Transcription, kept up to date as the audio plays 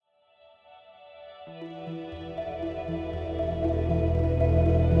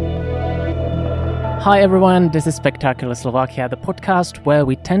Hi everyone, this is Spectacular Slovakia, the podcast where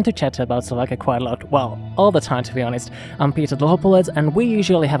we tend to chat about Slovakia quite a lot. Well, all the time to be honest. I'm Peter Dlhopolec and we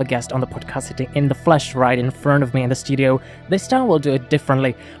usually have a guest on the podcast sitting in the flesh right in front of me in the studio. This time we'll do it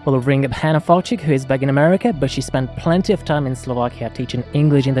differently. We'll ring up Hannah Falchik, who is back in America, but she spent plenty of time in Slovakia teaching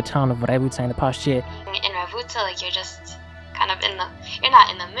English in the town of Revuca in the past year. In Revuca, you're just kind of you're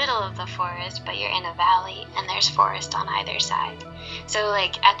not in the middle of the forest, but you're in a valley and there's forest on either side. So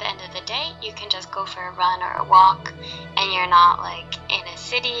at the end of the day, you can just go for a run or a walk and you're not in a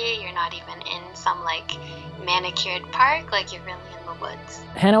city, you're not even in some manicured park, you're really in the woods.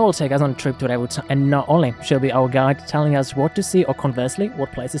 Hannah will take us on a trip to Revuca, and not only she'll be our guide telling us what to see or conversely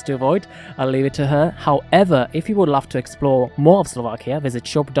what places to avoid. I'll leave it to her. However, if you would love to explore more of Slovakia, visit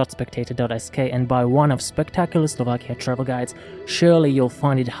shop.spectator.sk and buy one of Spectacular Slovakia travel guides. Surely you'll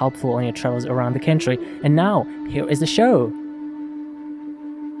find it helpful on your travels around the country. And now, here is the show.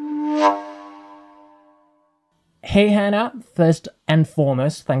 Hey Hannah, first and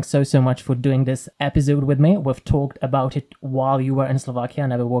foremost, thanks so much for doing this episode with me. We've talked about it while you were in Slovakia,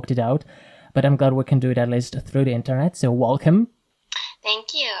 never worked it out, but I'm glad we can do it at least through the internet, so welcome.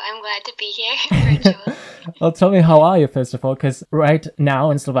 Thank you, I'm glad to be here virtually. Well, tell me, how are you first of all, because right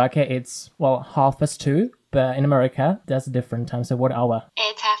now in Slovakia it's, 2:30, but in America that's a different time, so what hour?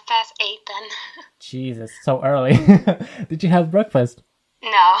 It's 8:30 then. Jesus, so early. Did you have breakfast?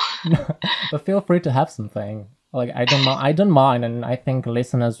 No. But feel free to have something. I don't mind, and I think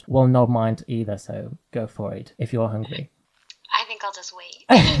listeners will not mind either, so go for it if you're hungry. I think I'll just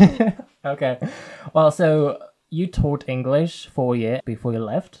wait. Okay. Well, so you taught English for a year before you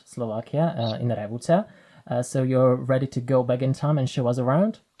left Slovakia in Revuca, so you're ready to go back in time and show us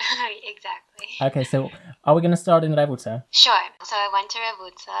around? Exactly. Okay, so are we going to start in Revuca? Sure. So I went to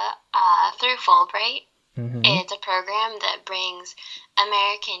Revuca through Fulbright. Mm-hmm. It's a program that brings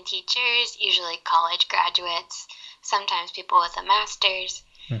American teachers, usually college graduates, sometimes people with a master's,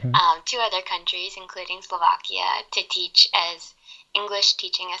 to other countries, including Slovakia, to teach as English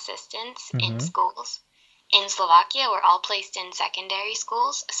teaching assistants in schools. In Slovakia, we're all placed in secondary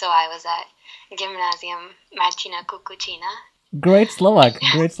schools, so I was at Gymnasium Martina Kukučina. Great Slovak,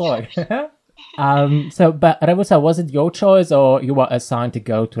 great Slovak. But Revuca, was it your choice or you were assigned to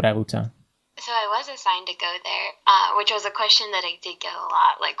go to Revuca? So I was assigned to go there, which was a question that I did get a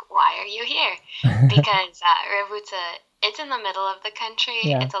lot, why are you here? Because Revuca, it's in the middle of the country.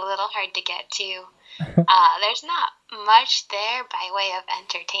 Yeah. It's a little hard to get to. There's not much there by way of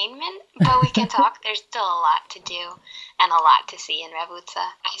entertainment, but we can talk. There's still a lot to do and a lot to see in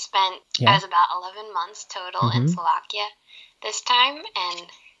Revuca. I was about 11 months total in Slovakia this time, and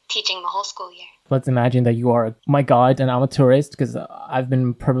teaching the whole school year. Let's imagine that you are my guide and I'm a tourist, because I've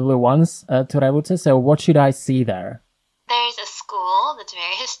been probably once to Revuca, so what should I see there? There's a school that's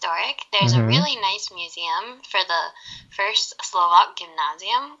very historic. There's a really nice museum for the first Slovak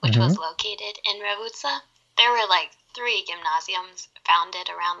gymnasium, which was located in Revuca. There were 3 gymnasiums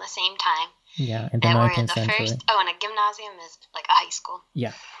founded around the same time. Yeah, in the 19th century. And a gymnasium is a high school.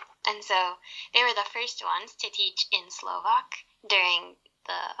 Yeah. And so they were the first ones to teach in Slovak during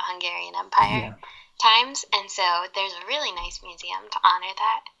the Hungarian Empire times, and so there's a really nice museum to honor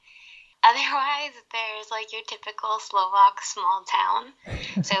that. Otherwise, there's your typical Slovak small town,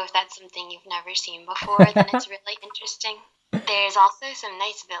 so if that's something you've never seen before, then it's really interesting. There's also some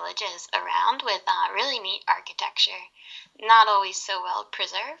nice villages around with really neat architecture, not always so well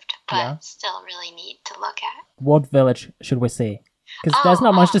preserved, but still really neat to look at. What village should we see? Because there's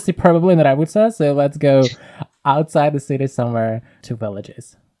not much to see probably in Revuca, so let's go outside the city somewhere to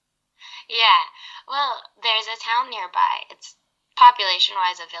villages. Yeah, well, there's a town nearby. It's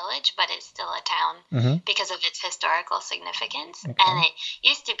population-wise a village, but it's still a town because of its historical significance. Okay. And it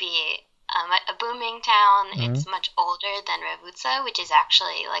used to be a booming town. It's much older than Revuca, which is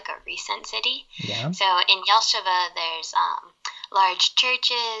actually a recent city. Yeah. So in Jelšava, there's large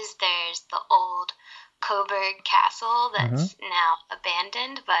churches. There's the old Coburg Castle that's now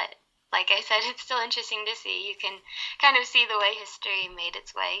abandoned, but like I said, it's still interesting to see. You can kind of see the way history made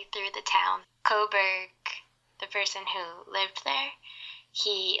its way through the town. Coburg, the person who lived there,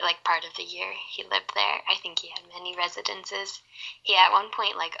 he, part of the year he lived there, I think he had many residences. He at one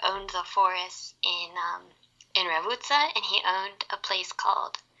point, owned the forest in Revuca, and he owned a place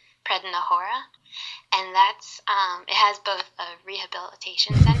called Predna Hora, and that's, it has both a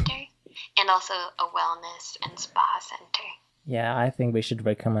rehabilitation center and also a wellness and spa center. Yeah, I think we should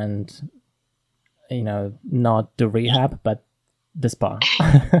recommend, not the rehab, but the spa.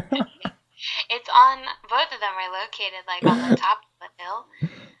 It's on, both of them are located on the top of the hill.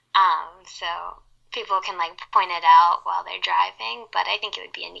 So people can like point it out while they're driving, but I think it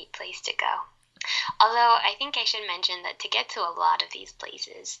would be a neat place to go. Although I think I should mention that to get to a lot of these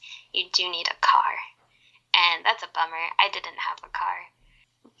places, you do need a car. And that's a bummer. I didn't have a car.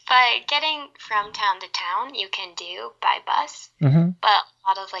 But getting from town to town, you can do by bus. Mm-hmm. But a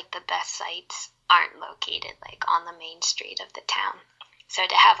lot of like the best sites aren't located like on the main street of the town. So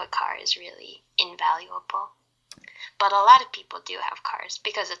to have a car is really invaluable. But a lot of people do have cars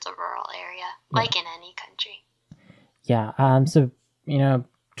because it's a rural area, like in any country. Yeah. So,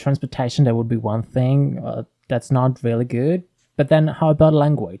 transportation, that would be one thing that's not really good. But then how about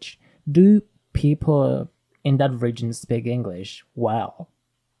language? Do people in that region speak English well?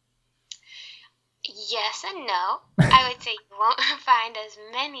 Yes and no. I would say you won't find as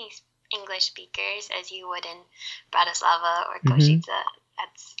many English speakers as you would in Bratislava or Košice.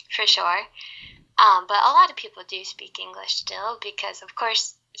 That's for sure. But a lot of people do speak English still because, of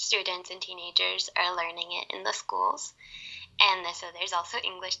course, students and teenagers are learning it in the schools. And so there's also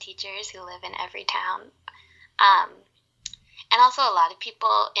English teachers who live in every town. And also a lot of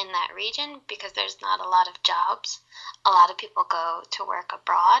people in that region, because there's not a lot of jobs, a lot of people go to work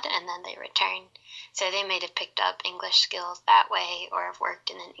abroad and then they return. So they may have picked up English skills that way or have worked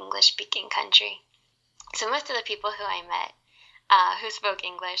in an English-speaking country. So most of the people who I met who spoke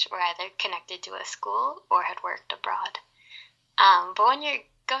English were either connected to a school or had worked abroad. But when you're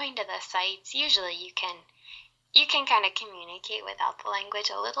going to the sites, usually you can kind of communicate without the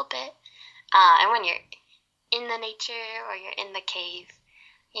language a little bit. And when you're in the nature or you're in the cave,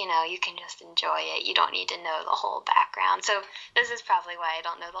 you can just enjoy it. You don't need to know the whole background. So this is probably why I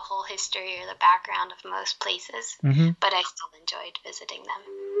don't know the whole history or the background of most places, but I still enjoyed visiting them.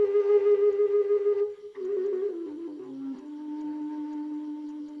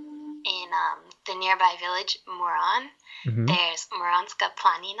 In the nearby village Moran, there's Moranska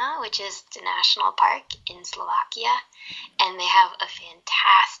Planina, which is the national park in Slovakia, and they have a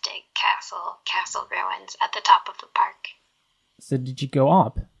fantastic castle ruins at the top of the park. So did you go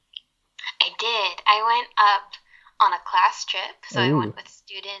up? I did. I went up on a class trip, so I went with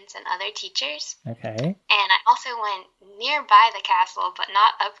students and other teachers. Okay. And I also went nearby the castle, but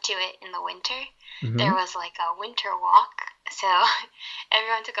not up to it in the winter. There was like a winter walk, so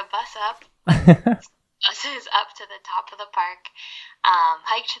everyone took a bus up, buses up to the top of the park,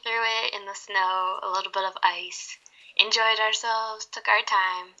 hiked through it in the snow, a little bit of ice, enjoyed ourselves, took our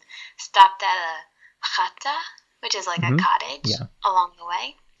time, stopped at a chata, which is like a cottage along the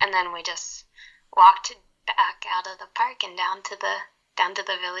way, and then we just walked back out of the park and down to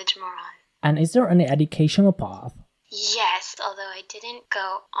the village Moran. And is there any educational path? Yes, although I didn't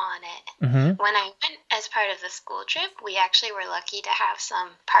go on it. When I went as part of the school trip, we actually were lucky to have some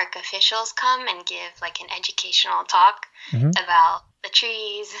park officials come and give like an educational talk about the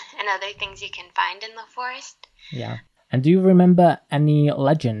trees and other things you can find in the forest. Yeah. And do you remember any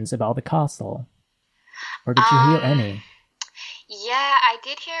legends about the castle? Or did you hear any? Yeah, I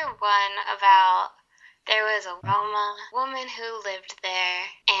did hear one about there was a Roma woman who lived there,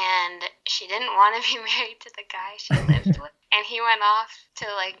 and she didn't want to be married to the guy she lived with. And he went off to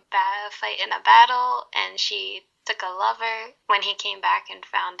like fight in a battle, and she took a lover. When he came back and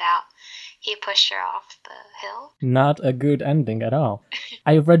found out, he pushed her off the hill. Not a good ending at all.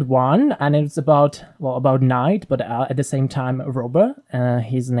 I read one, and it's about night, but at the same time a robber.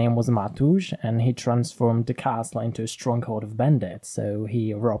 His name was Matúš, and he transformed the castle into a stronghold of bandits. So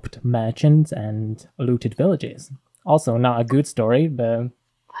he robbed merchants and looted villages. Also, not a good story, but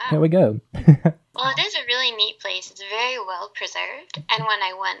here we go. Well, it is a really neat place. It's very well preserved. And when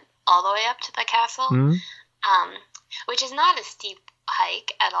I went all the way up to the castle, which is not a steep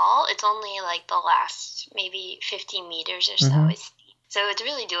hike at all, it's only like the last maybe 50 meters or so is steep. So it's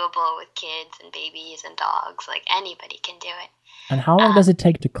really doable with kids and babies and dogs. Like anybody can do it. And how long does it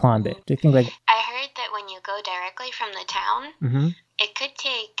take to climb it? Do you think I heard that when you go directly from the town, it could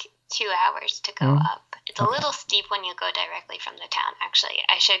take 2 hours to go up. It's a little steep when you go directly from the town, actually.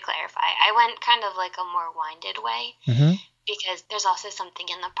 I should clarify. I went kind of like a more winded way because there's also something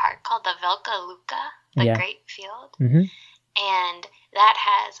in the park called the Velka Luka, the Great Field. And that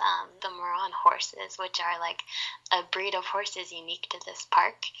has the Moran horses, which are like a breed of horses unique to this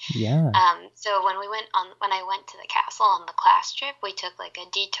park. Yeah. So when I went to the castle on the class trip, we took like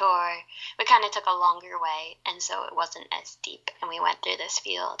a detour. We kind of took a longer way, and so it wasn't as steep. And we went through this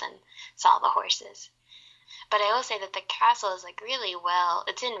field and saw the horses. But I will say that the castle is like really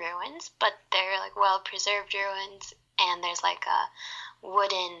it's in ruins, but they're like well preserved ruins, and there's like a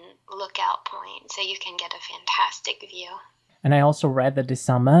wooden lookout point, so you can get a fantastic view. And I also read that this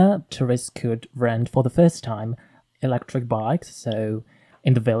summer, tourists could rent for the first time electric bikes. So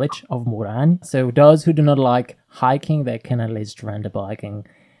in the village of Muran. So those who do not like hiking, they can at least rent a bike and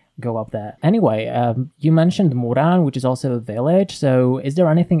go up there. Anyway, you mentioned Muran, which is also a village. So is there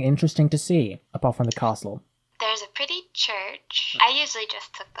anything interesting to see apart from the castle? There's a pretty church. I usually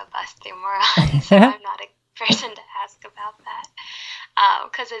just took the bus through Muran, so I'm not a person to ask about that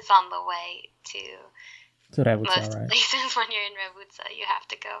because it's on the way to Ravuca, most right? places. When you're in Ravuca, you have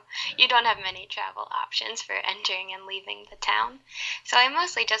to go. You don't have many travel options for entering and leaving the town. So I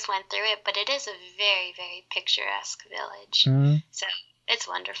mostly just went through it, but it is a very, very picturesque village. So it's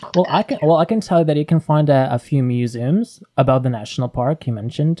wonderful. I can tell you that you can find a few museums about the national park you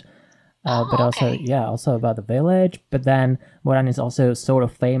mentioned. But also, okay. also about the village. But then Muran is also sort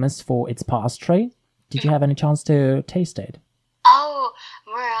of famous for its pastry. Did you have any chance to taste it? Oh,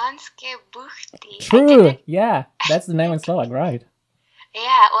 Muranske Buchty. True. Yeah, that's the name in Slovak, right?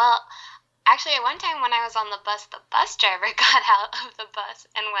 Yeah, well, actually, at one time when I was on the bus driver got out of the bus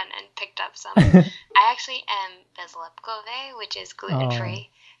and went and picked up some. I actually am bezlepkové, which is gluten-free,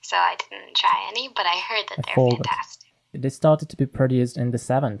 so I didn't try any, but I heard that they're fantastic. They started to be produced in the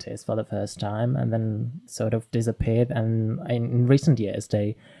 70s for the first time and then sort of disappeared. And in recent years,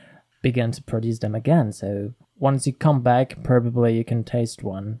 they began to produce them again. So once you come back, probably you can taste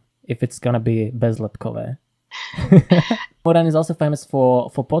one if it's going to be bezlepkové. Muran is also famous for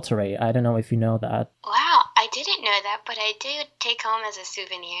pottery. I don't know if you know that. Wow, I didn't know that, but I did take home as a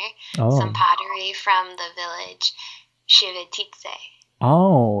souvenir some pottery from the village Shivetice.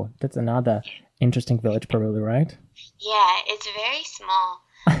 Oh, that's another interesting village, probably, right? Yeah, it's very small.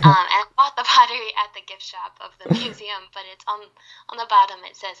 And I bought the pottery at the gift shop of the museum, but it's on the bottom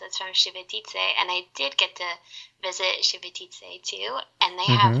it says it's from Shivetice, and I did get to visit Shivetice too, and they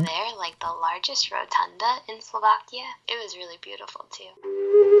have there like the largest rotunda in Slovakia. It was really beautiful too.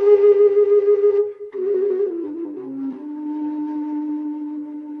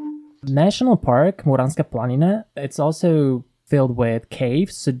 National Park Muranska Planina, it's also filled with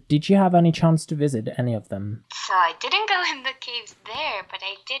caves. So did you have any chance to visit any of them? So I didn't go in the caves there, but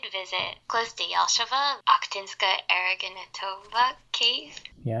I did visit close to Yelshova, Akhtinska Aragonetova cave.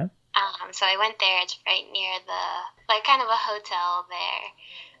 Yeah. So I went there. It's right near the kind of a hotel there,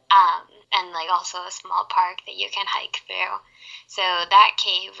 and also a small park that you can hike through. So that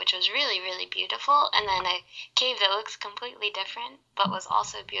cave, which was really, really beautiful, and then a cave that looks completely different, but was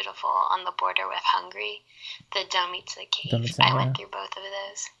also beautiful on the border with Hungary, the Domica cave. I went through both of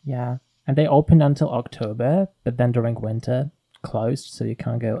those. Yeah, and they opened until October, but then during winter closed, so you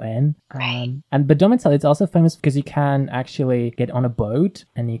can't go in. Right. But Domica, it's also famous because you can actually get on a boat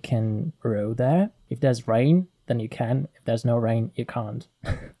and you can row there. If there's rain, then you can. If there's no rain, you can't.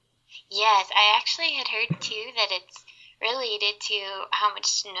 Yes, I actually had heard too that it's related to how much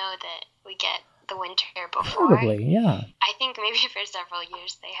snow that we get the winter before. Probably, yeah. I think maybe for several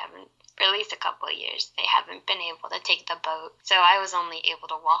years they haven't, for at least a couple of years, they haven't been able to take the boat. So I was only able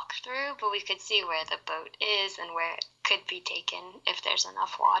to walk through, but we could see where the boat is and where it could be taken if there's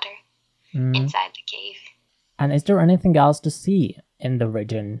enough water inside the cave. And is there anything else to see in the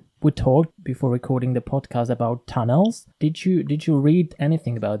region? We talked before recording the podcast about tunnels. Did you read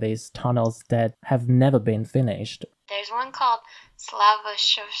anything about these tunnels that have never been finished? There's one called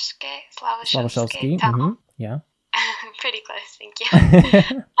Slavoshovsky tunnel. Yeah. Pretty close, thank you.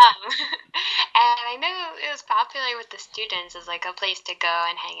 And I know it was popular with the students as like a place to go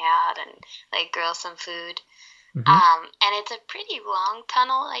and hang out and like grill some food. And it's a pretty long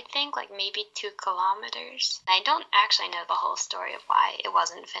tunnel, I think, like maybe 2 kilometers. I don't actually know the whole story of why it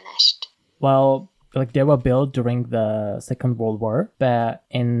wasn't finished. Well, like they were built during the Second World War, but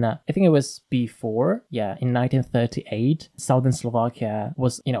in I think it was before, in 1938, Southern Slovakia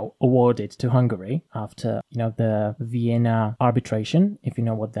was, awarded to Hungary after, the Vienna arbitration, if you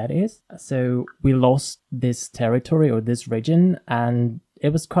know what that is. So we lost this territory or this region, and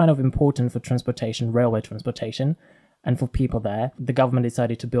it was kind of important for transportation, railway transportation, and for people there. The government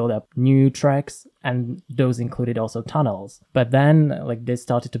decided to build up new tracks, and those included also tunnels. But then, they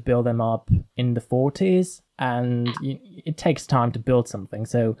started to build them up in the 40s, and it takes time to build something.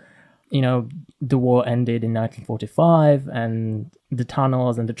 So, the war ended in 1945, and the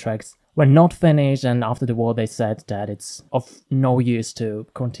tunnels and the tracks were not finished. And after the war, they said that it's of no use to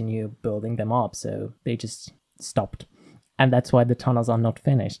continue building them up, so they just stopped. And that's why the tunnels are not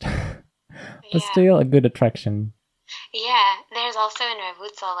finished. But still a good attraction. Yeah, there's also in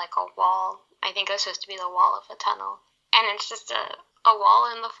Ravuca like a wall. I think it was supposed to be the wall of a tunnel. And it's just a wall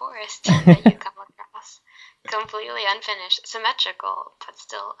in the forest that you come across. Completely unfinished. Symmetrical, but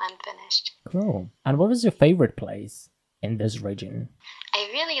still unfinished. Cool. And what was your favorite place in this region? I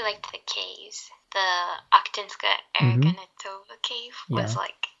really liked the caves. the Akhtinska Ergonetova cave was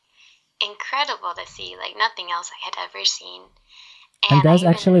like incredible to see, like nothing else I had ever seen. And there's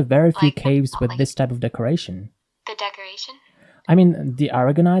actually very few caves with this type of decoration. The decoration? I mean, the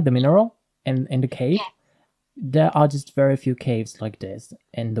aragonite, the mineral in the cave, there are just very few caves like this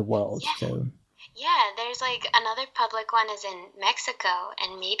in the world. So yeah, there's like another public one is in Mexico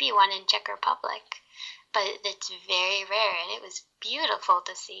and maybe one in Czech Republic. But it's very rare, and it was beautiful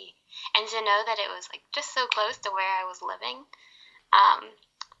to see. And to know that it was like just so close to where I was living,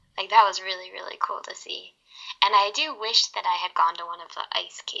 like that was really, really cool to see. And I do wish that I had gone to one of the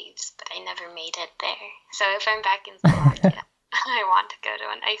ice caves, but I never made it there. So if I'm back in Slovakia, I want to go to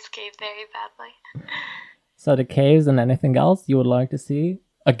an ice cave very badly. So the caves and anything else you would like to see?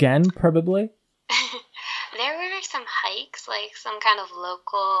 Again, probably? There were some hikes, like some kind of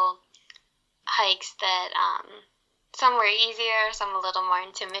local hikes that some were easier, some a little more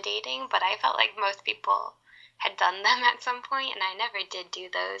intimidating, but I felt like most people had done them at some point, and I never did do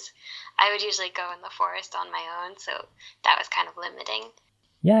those. I would usually go in the forest on my own, so that was kind of limiting.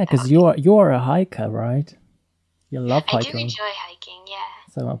 Yeah, because you're a hiker, right? You love hiking. I do enjoy hiking, yeah.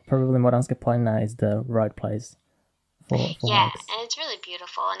 So probably Moravská Planina is the right place for hikes. And it's really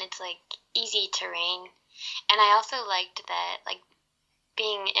beautiful, and it's like easy terrain. And I also liked that, like,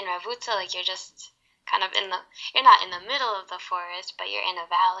 being in Ravúca, like you're just kind of you're not in the middle of the forest, but you're in a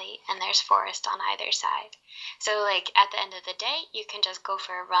valley and there's forest on either side. So like at the end of the day, you can just go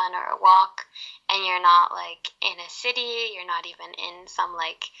for a run or a walk, and you're not like in a city, you're not even in some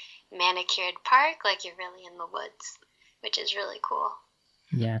like manicured park, like you're really in the woods, which is really cool.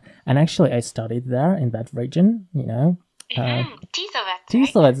 Yeah, and actually I studied there in that region, you know.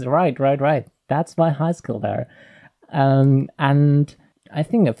 Tisovec, right. That's my high school there. And I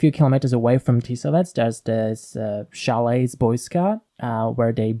think a few kilometers away from Tisovec, there's this chalet Zbojska,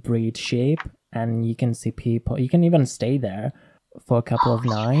 where they breed sheep, and you can see people. You can even stay there for a couple of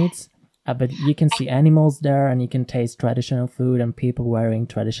nights. But you can see animals there, and you can taste traditional food and people wearing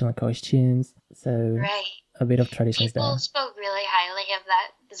traditional costumes. So a bit of traditions there. People spoke really highly of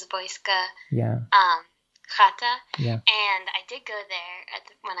that Zbojska chata. Yeah. And I did go there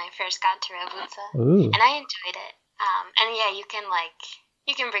when I first got to Ravúca, Ooh. and I enjoyed it. And yeah, you can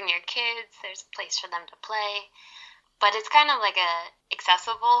bring your kids. There's a place for them to play, but it's kind of like a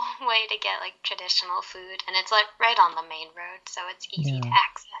accessible way to get like traditional food, and it's like right on the main road, so it's easy to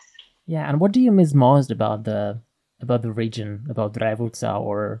access. Yeah, and what do you miss most about the region, about Ravúca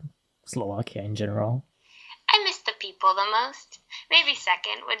or Slovakia in general? I miss the people the most. Maybe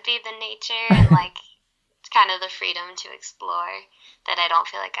second would be the nature and like kind of the freedom to explore that I don't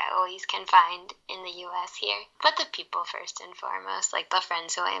feel like I always can find in the U.S. here. But the people first and foremost, like the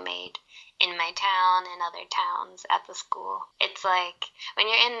friends who I made in my town and other towns at the school. It's like when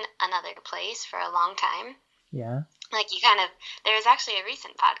you're in another place for a long time, like you kind of, there was actually a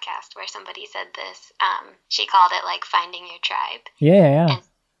recent podcast where somebody said this, she called it like finding your tribe. Yeah. And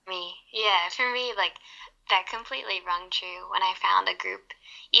for me, like that completely rung true when I found a group,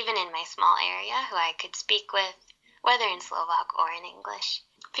 even in my small area, who I could speak with, whether in Slovak or in English.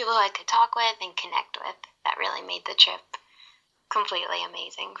 People who I could talk with and connect with. That really made the trip completely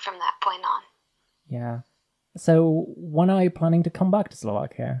amazing from that point on. Yeah. So when are you planning to come back to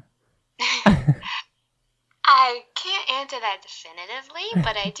Slovakia? I can't answer that definitively,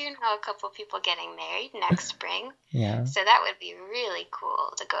 but I do know a couple people getting married next spring. Yeah. So that would be really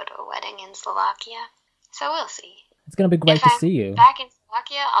cool to go to a wedding in Slovakia. So we'll see. It's going to be great to see you. Back in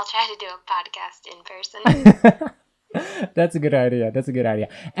Slovakia, I'll try to do a podcast in person. That's a good idea.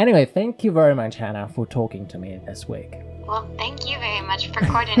 Anyway, thank you very much, Hannah, for talking to me this week. Well, thank you very much for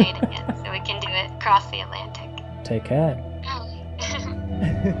coordinating it so we can do it across the Atlantic. Take care.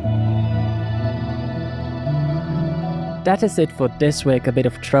 That is it for this week, a bit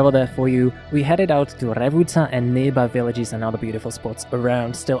of travel there for you. We headed out to Ravúca and nearby villages and other beautiful spots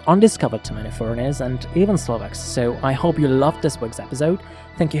around, still undiscovered to many foreigners and even Slovaks. So I hope you loved this week's episode.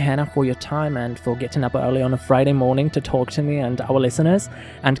 Thank you, Hannah, for your time and for getting up early on a Friday morning to talk to me and our listeners,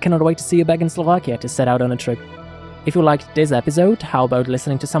 and cannot wait to see you back in Slovakia to set out on a trip. If you liked this episode, how about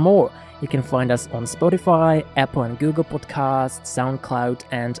listening to some more? You can find us on Spotify, Apple and Google Podcasts, SoundCloud,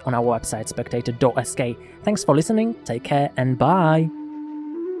 and on our website spectator.sk. Thanks for listening, take care, and bye!